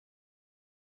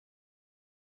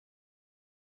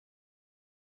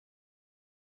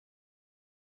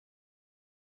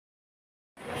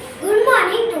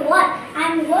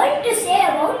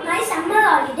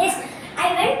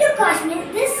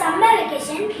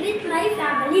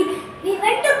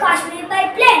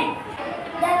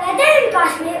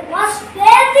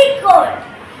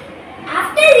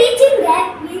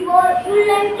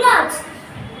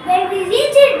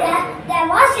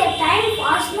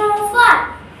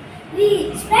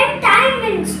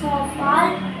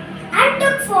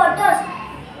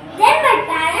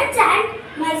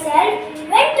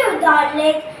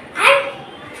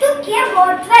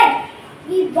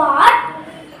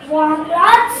warm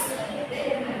clothes,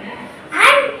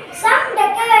 and some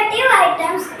decorative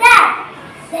items there.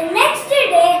 The next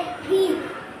day,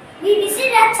 we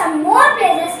visited some more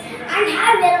places and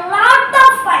had a lot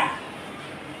of fun.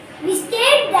 We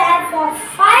stayed there for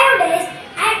 5 days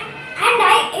and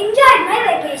I enjoyed my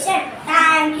vacation.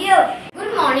 Thank you.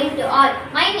 Good morning to all.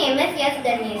 My name is S.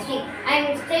 Dhaneshri. I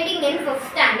am studying in 5th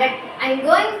standard. I am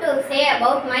going to say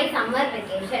about my summer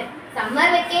vacation. Summer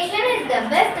vacation is the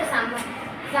best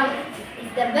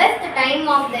time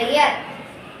of the year.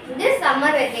 This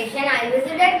summer vacation, I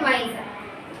visited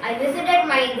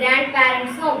my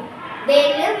grandparents' home. They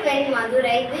live in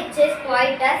Madurai, which is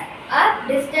quite a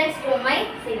distance to my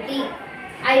city.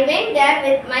 I went there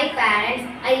with my parents.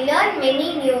 I learned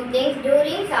many new things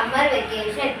during summer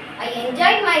vacation. I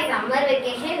enjoyed my summer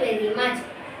vacation very much.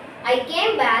 I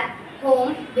came back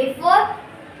home before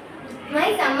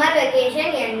my summer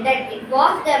vacation ended. It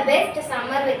was the best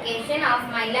summer vacation of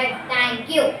my life. Thank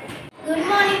you. Good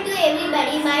morning to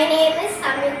everybody. My name is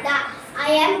Samyukta.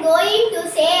 I am going to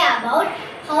say about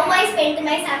how I spent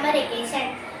my summer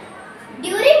vacation.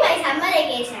 During my summer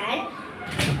vacation,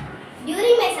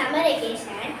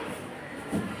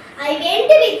 I went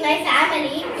with my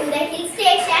family to the hill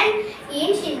station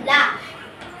in Shimla.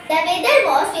 The weather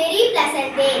was very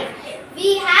pleasant day.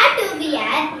 We had to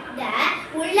wear the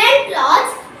woolen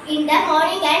clothes in the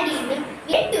morning and evening.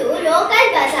 We went to local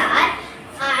bazaar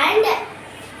and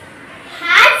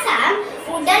had some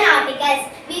wooden articles.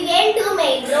 We went to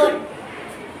main road.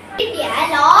 We did a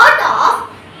lot of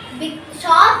big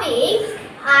shopping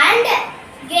and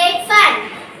great fun.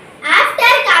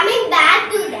 After coming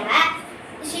back to the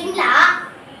Shimla,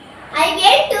 I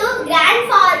went to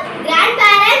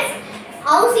grandparents'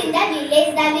 house in the village.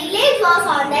 The village was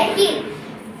on the hill.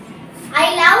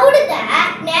 I loved the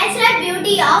natural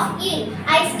beauty of it.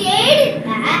 I stayed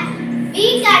the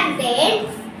week and then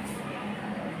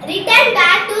returned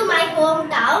back to my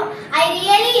hometown. I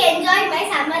really enjoyed my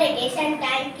summer vacation.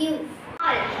 Thank you.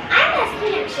 I'm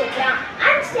Asmi Nakshatra.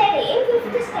 I'm studying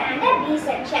 5th standard B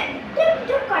section. Trip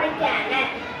to Kodaikanal.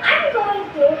 I'm going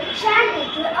to share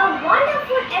with you a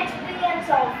wonderful experience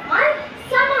of my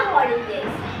summer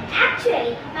holidays.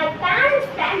 Actually, my parents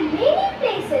planned many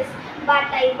places, but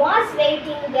I was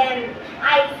waiting them.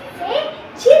 I say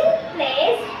chill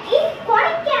place in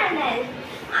Kodaikanal.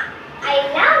 I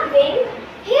love in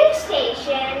hill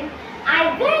station.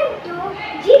 I went to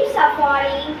jeep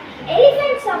safari,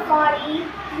 elephant safari,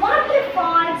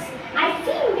 waterfalls. I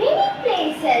see many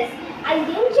places. I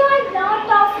enjoyed lot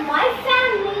of my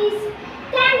families.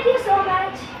 Thank you so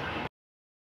much.